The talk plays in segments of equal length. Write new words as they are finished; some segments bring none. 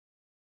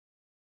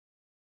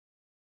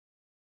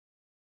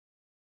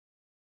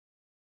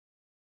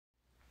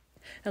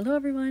Hello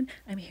everyone,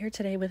 I'm here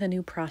today with a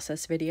new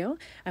process video.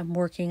 I'm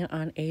working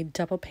on a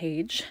double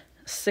page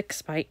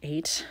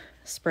 6x8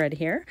 spread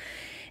here,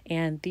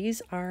 and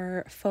these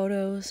are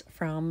photos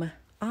from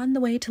on the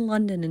way to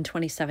London in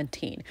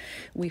 2017.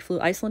 We flew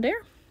Icelandair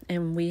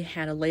and we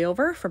had a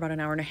layover for about an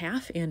hour and a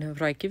half in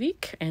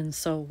Reykjavik, and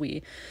so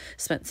we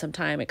spent some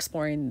time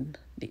exploring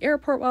the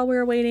airport while we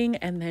were waiting,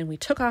 and then we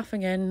took off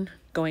again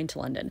going to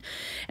London.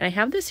 And I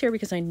have this here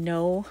because I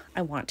know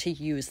I want to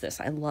use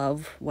this. I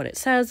love what it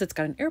says. It's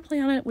got an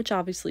airplane on it, which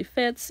obviously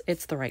fits.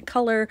 It's the right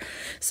color,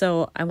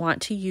 so I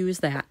want to use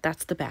that.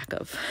 That's the back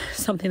of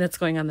something that's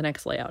going on the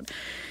next layout.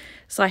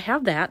 So I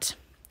have that,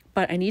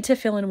 but I need to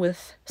fill in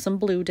with some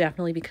blue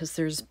definitely, because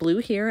there's blue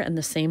here and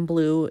the same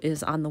blue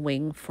is on the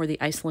wing for the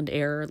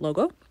Icelandair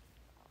logo.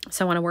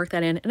 So I want to work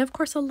that in, and of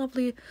course a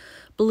lovely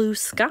blue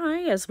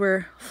sky as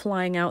we're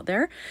flying out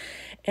there,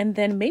 and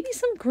then maybe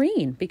some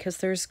green, because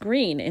there's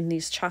green in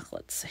these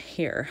chocolates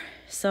here.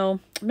 So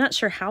I'm not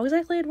sure how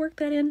exactly I'd work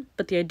that in,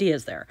 but the idea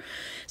is there.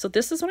 So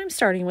this is what I'm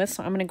starting with.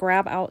 So I'm going to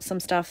grab out some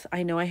stuff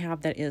I know I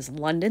have that is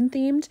London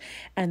themed,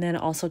 and then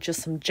also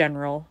just some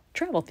general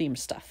travel themed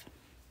stuff.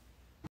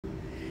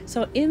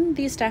 So in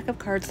the stack of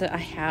cards that I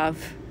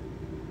have,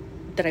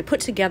 that I put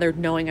together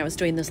knowing I was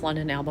doing this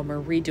London album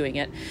or redoing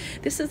it,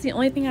 this is the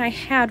only thing I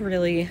had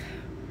really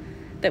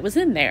that was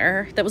in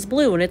there that was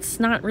blue, and it's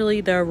not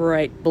really the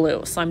right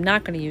blue, so I'm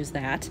not going to use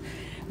that.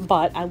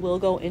 But I will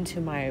go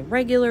into my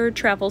regular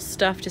travel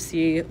stuff to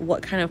see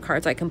what kind of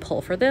cards I can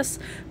pull for this,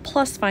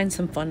 plus find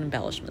some fun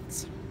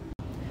embellishments.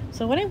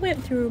 So when I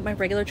went through my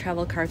regular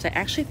travel cards, I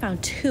actually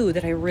found two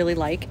that I really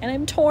like, and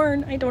I'm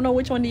torn. I don't know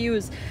which one to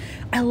use.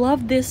 I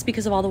love this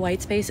because of all the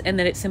white space, and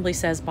then it simply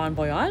says Bon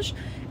Voyage,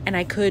 and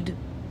I could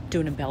do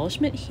an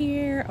embellishment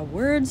here, a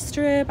word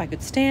strip, I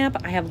could stamp.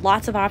 I have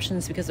lots of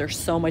options because there's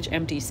so much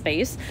empty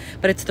space,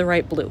 but it's the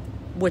right blue,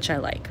 which I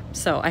like.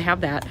 So I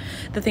have that.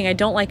 The thing I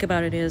don't like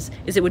about it is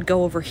it would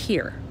go over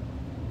here,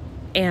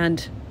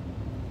 and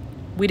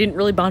we didn't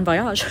really Bon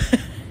Voyage,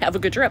 have a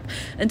good trip,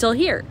 until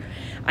here.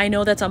 I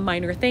know that's a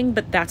minor thing,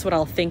 but that's what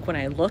I'll think when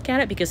I look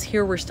at it, because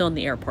here we're still in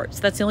the airport.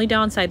 So that's the only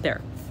downside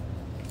there.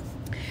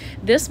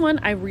 This one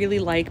I really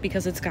like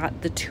because it's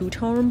got the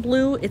two-tone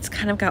blue. It's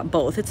kind of got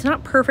both. It's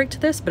not perfect to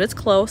this, but it's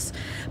close.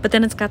 But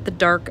then it's got the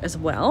dark as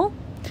well.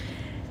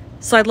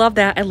 So I love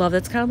that. I love that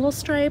it's got a little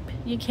stripe.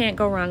 You can't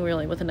go wrong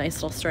really with a nice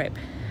little stripe.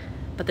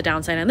 But the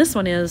downside on this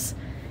one is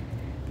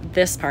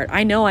this part.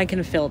 I know I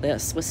can fill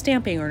this with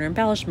stamping or an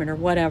embellishment or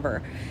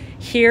whatever.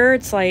 Here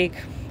it's like,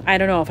 I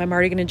don't know if I'm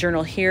already going to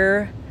journal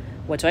here.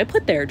 What do I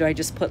put there? Do I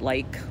just put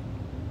like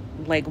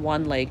leg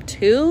 1, leg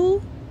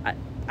 2?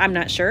 I'm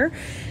not sure.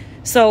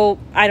 So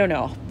I don't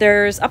know.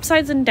 There's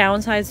upsides and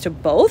downsides to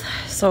both,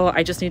 so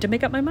I just need to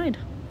make up my mind.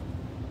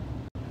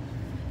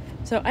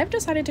 So I've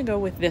decided to go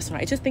with this one.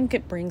 I just think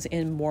it brings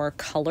in more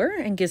color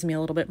and gives me a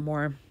little bit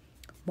more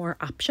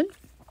option.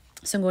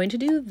 So I'm going to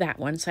do that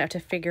one. So I have to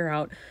figure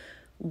out,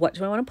 what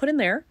do I want to put in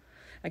there?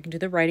 I can do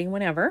the writing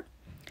whenever,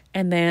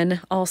 and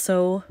then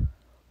also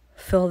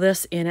fill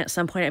this in at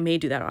some point. I may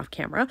do that off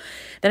camera.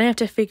 Then I have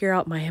to figure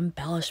out my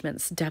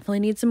embellishments. Definitely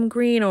need some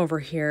green over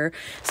here.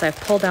 So I've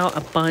pulled out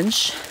a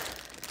bunch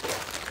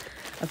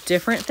of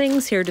different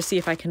things here to see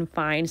if I can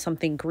find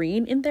something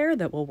green in there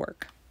that will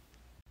work.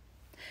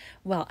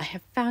 Well, I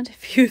have found a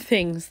few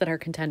things that are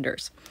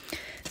contenders.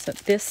 So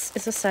this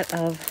is a set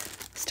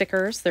of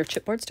stickers. They're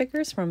chipboard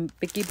stickers from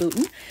Vicky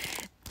Booten.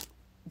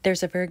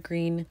 There's a very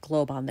green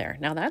globe on there.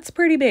 Now that's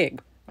pretty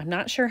big. I'm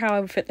not sure how I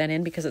would fit that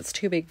in because it's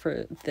too big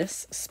for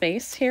this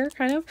space here,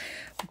 kind of,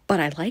 but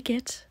I like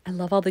it. I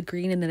love all the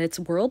green and that it's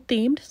world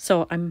themed,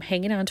 so I'm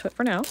hanging on to it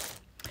for now.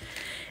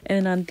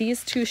 And on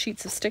these two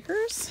sheets of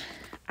stickers,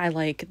 I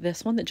like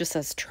this one that just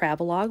says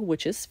Travelogue,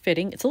 which is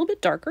fitting. It's a little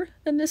bit darker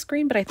than this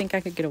green, but I think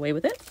I could get away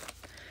with it.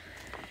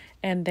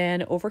 And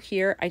then over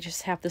here, I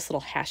just have this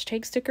little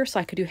hashtag sticker, so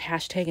I could do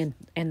hashtag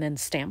and then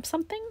stamp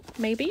something,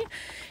 maybe.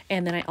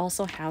 And then I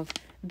also have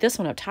this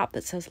one up top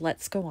that says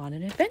Let's Go On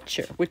an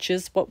Adventure, which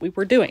is what we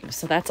were doing.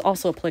 So that's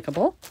also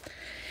applicable.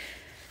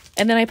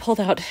 And then I pulled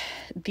out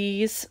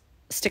these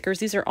stickers.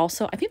 These are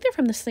also, I think they're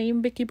from the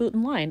same Vicky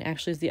Booten line,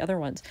 actually, as the other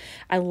ones.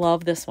 I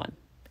love this one.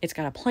 It's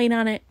got a plane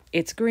on it.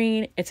 It's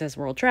green. It says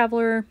World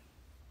Traveler.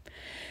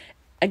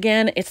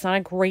 Again, it's not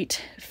a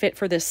great fit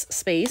for this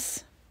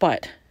space,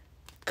 but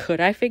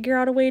could I figure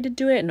out a way to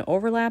do it and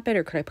overlap it,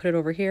 or could I put it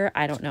over here?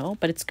 I don't know,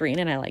 but it's green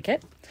and I like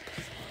it.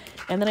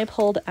 And then I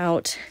pulled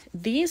out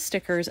these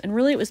stickers, and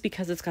really it was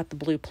because it's got the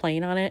blue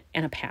plane on it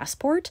and a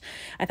passport.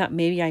 I thought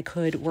maybe I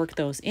could work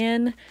those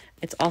in.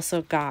 It's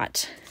also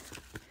got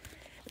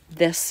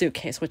this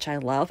suitcase, which I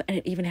love, and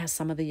it even has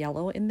some of the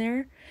yellow in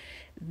there.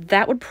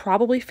 That would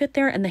probably fit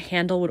there, and the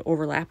handle would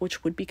overlap,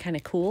 which would be kind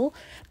of cool.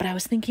 But I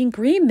was thinking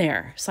green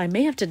there, so I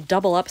may have to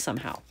double up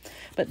somehow.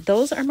 But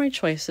those are my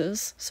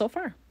choices so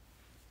far.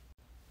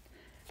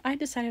 I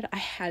decided I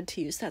had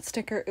to use that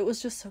sticker. It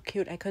was just so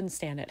cute. I couldn't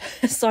stand it.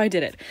 So I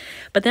did it.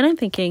 But then I'm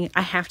thinking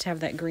I have to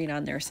have that green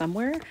on there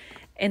somewhere.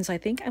 And so I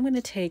think I'm going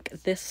to take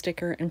this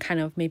sticker and kind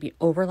of maybe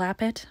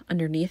overlap it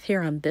underneath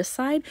here on this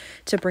side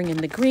to bring in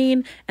the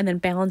green and then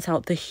balance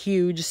out the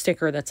huge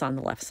sticker that's on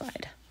the left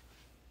side.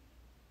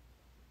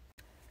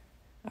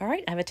 All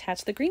right, I've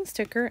attached the green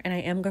sticker and I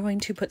am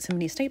going to put some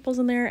mini staples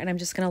in there, and I'm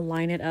just going to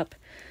line it up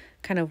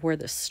kind of where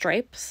the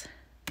stripes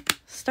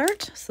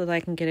start so that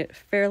I can get it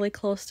fairly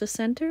close to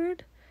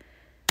centered.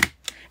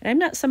 And I'm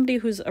not somebody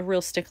who's a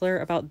real stickler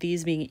about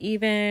these being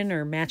even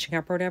or matching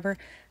up or whatever.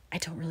 I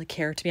don't really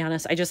care, to be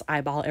honest. I just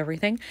eyeball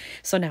everything.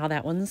 So now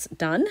that one's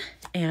done.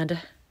 And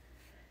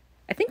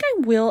I think I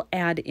will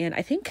add in,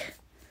 I think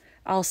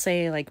I'll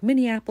say like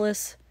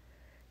Minneapolis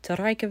to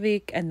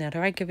Reykjavik and then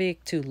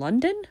Reykjavik to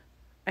London,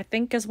 I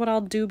think is what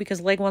I'll do, because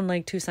leg 1,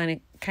 leg 2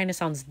 sign kind of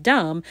sounds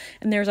dumb.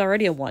 And there's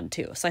already a 1,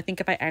 2. So I think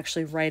if I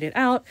actually write it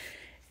out,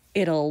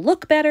 it'll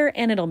look better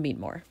and it'll mean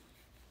more.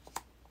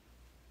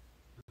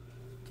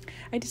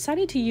 I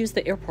decided to use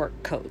the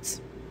airport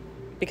codes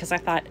because I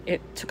thought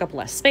it took up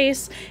less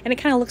space and it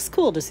kind of looks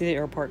cool to see the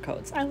airport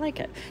codes. I like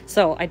it.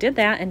 So I did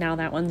that, and now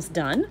that one's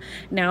done.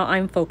 Now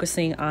I'm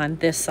focusing on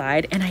this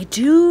side, and I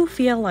do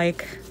feel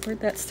like, where'd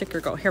that sticker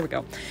go? Here we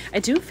go. I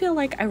do feel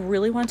like I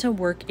really want to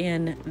work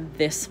in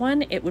this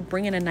one. It would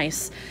bring in a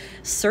nice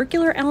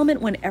circular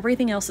element when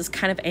everything else is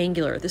kind of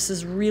angular. This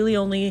is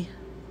really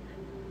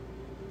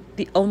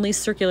the only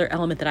circular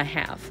element that I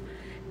have.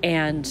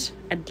 And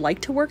I'd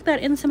like to work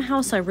that in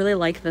somehow, so I really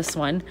like this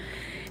one.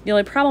 The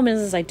only problem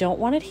is I don't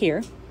want it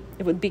here.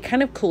 It would be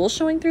kind of cool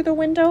showing through the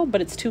window, but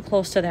it's too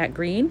close to that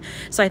green.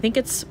 So I think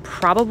it's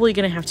probably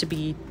going to have to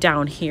be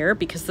down here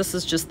because this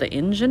is just the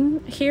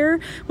engine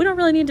here. We don't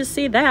really need to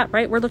see that,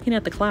 right? We're looking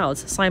at the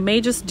clouds. So I may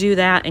just do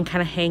that and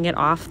kind of hang it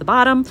off the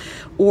bottom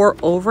or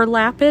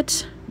overlap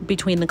it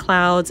between the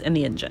clouds and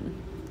the engine.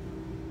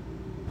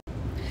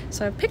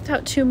 So I've picked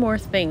out 2 more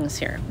things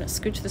here. I'm going to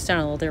scooch this down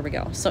a little. There we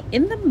go. So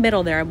in the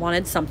middle there, I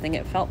wanted something.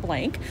 It felt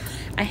blank.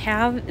 I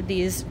have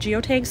these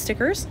geotag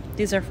stickers.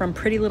 These are from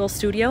Pretty Little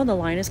Studio. The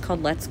line is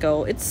called Let's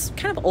Go. It's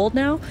kind of old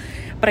now,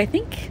 but I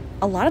think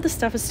a lot of the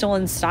stuff is still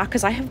in stock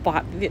because I have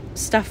bought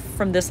stuff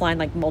from this line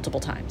like multiple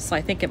times. So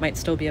I think it might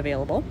still be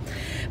available.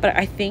 But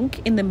I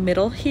think in the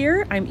middle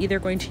here, I'm either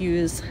going to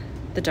use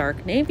the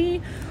dark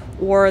navy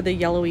or the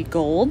yellowy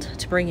gold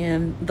to bring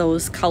in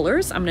those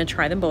colors. I'm going to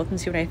try them both and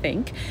see what I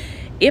think.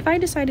 If I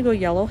decide to go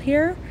yellow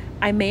here,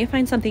 I may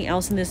find something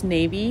else in this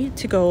navy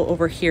to go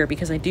over here,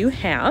 because I do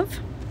have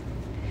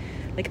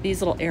like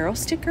these little arrow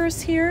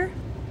stickers here,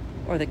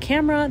 or the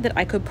camera that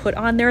I could put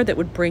on there that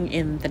would bring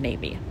in the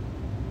navy.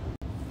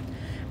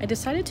 I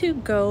decided to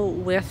go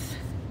with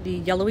the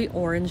yellowy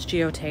orange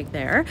geotag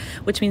there,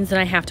 which means that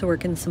I have to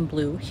work in some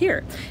blue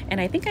here.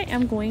 And I think I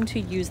am going to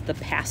use the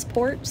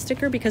passport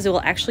sticker because it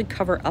will actually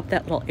cover up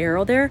that little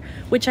arrow there,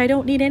 which I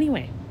don't need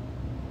anyway.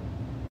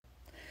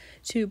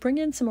 To bring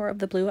in some more of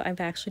the blue,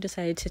 I've actually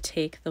decided to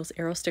take those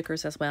arrow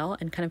stickers as well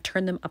and kind of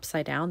turn them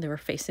upside down. They were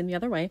facing the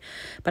other way,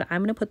 but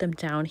I'm going to put them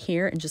down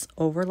here and just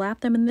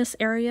overlap them in this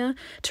area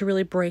to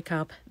really break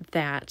up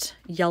that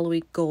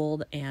yellowy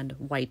gold and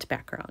white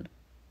background.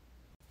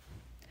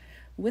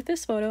 With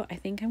this photo, I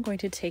think I'm going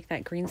to take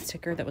that green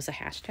sticker that was a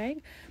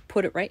hashtag,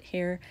 put it right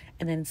here,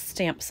 and then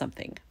stamp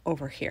something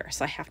over here.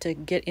 So I have to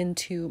get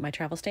into my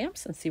travel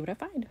stamps and see what I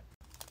find.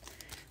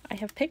 I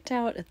have picked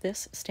out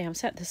this stamp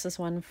set. This is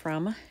one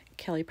from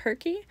Kelly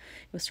Perky. It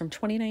was from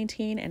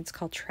 2019 and it's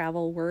called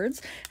Travel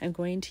Words. I'm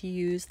going to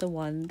use the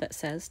one that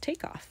says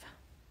Takeoff.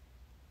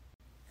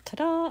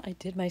 Ta-da! I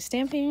did my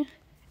stamping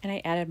and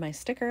I added my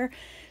sticker,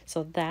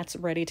 so that's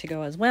ready to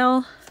go as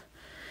well.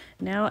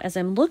 Now, as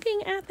I'm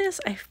looking at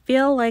this, I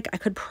feel like I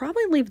could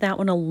probably leave that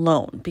one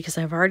alone because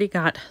I've already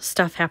got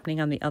stuff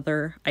happening on the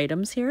other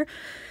items here,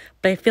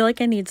 but I feel like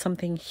I need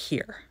something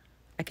here.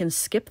 I can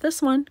skip this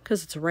one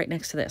because it's right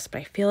next to this, but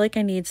I feel like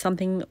I need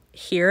something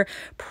here.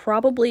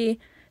 Probably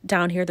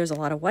down here, there's a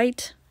lot of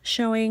white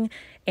showing,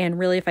 and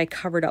really if I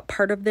covered up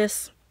part of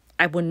this,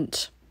 I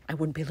wouldn't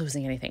be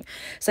losing anything.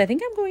 So I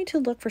think I'm going to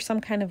look for some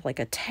kind of like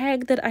a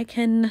tag that I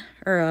can,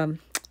 or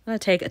not a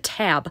tag, a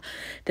tab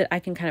that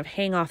I can kind of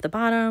hang off the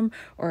bottom,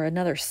 or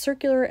another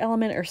circular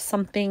element or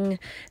something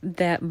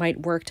that might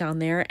work down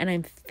there. And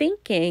I'm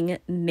thinking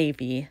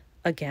navy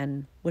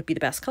again would be the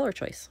best color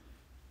choice.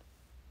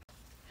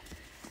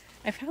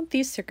 I found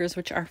these stickers,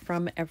 which are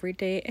from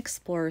Everyday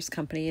Explorers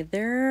Company.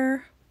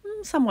 They're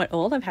somewhat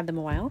old. I've had them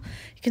a while.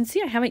 You can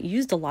see I haven't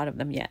used a lot of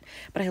them yet,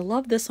 but I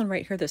love this one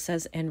right here that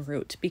says en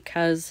route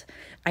because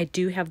I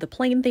do have the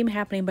plane theme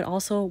happening, but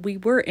also we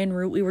were en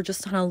route. We were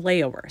just on a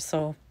layover,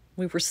 so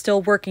we were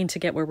still working to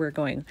get where we're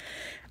going.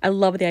 I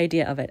love the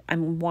idea of it.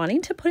 I'm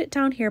wanting to put it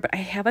down here, but I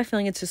have a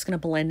feeling it's just going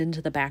to blend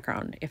into the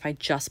background if I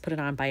just put it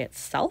on by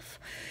itself.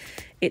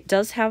 It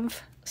does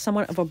have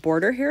somewhat of a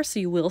border here,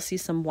 so you will see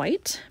some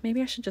white.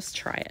 Maybe I should just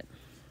try it.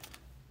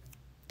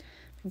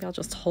 Maybe I'll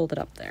just hold it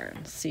up there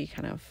and see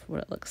kind of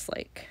what it looks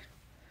like.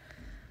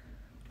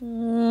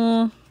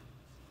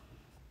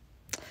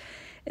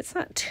 It's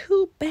not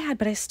too bad,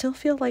 but I still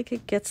feel like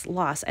it gets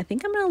lost. I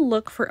think I'm going to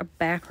look for a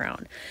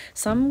background.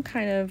 Some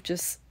kind of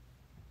just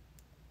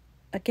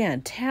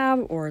again,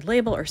 tab or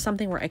label or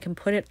something where I can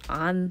put it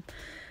on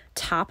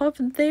top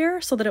of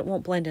there so that it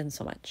won't blend in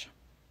so much.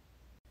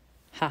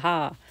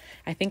 Haha,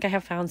 I think I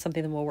have found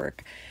something that will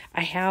work.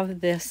 I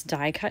have this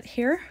die cut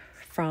here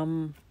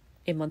from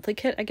a monthly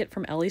kit I get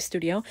from Ellie's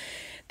Studio.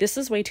 This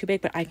is way too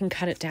big, but I can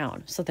cut it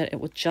down so that it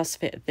will just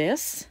fit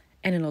this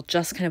and it'll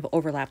just kind of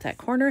overlap that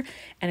corner,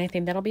 and I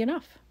think that'll be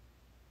enough.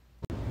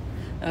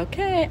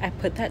 Okay, I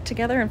put that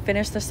together and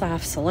finished this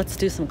off, so let's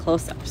do some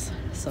close-ups.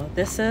 So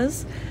this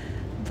is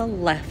the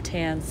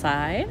left-hand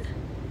side.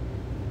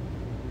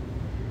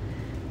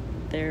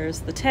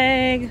 There's the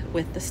tag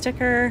with the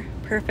sticker.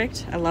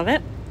 Perfect, I love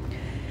it.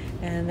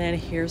 And then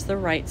here's the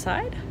right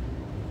side.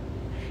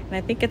 And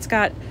I think it's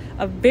got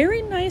a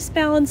very nice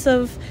balance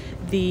of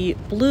the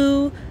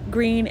blue,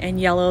 green,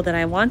 and yellow that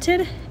I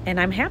wanted, and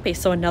I'm happy.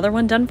 So another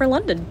one done for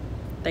London.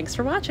 Thanks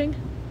for watching.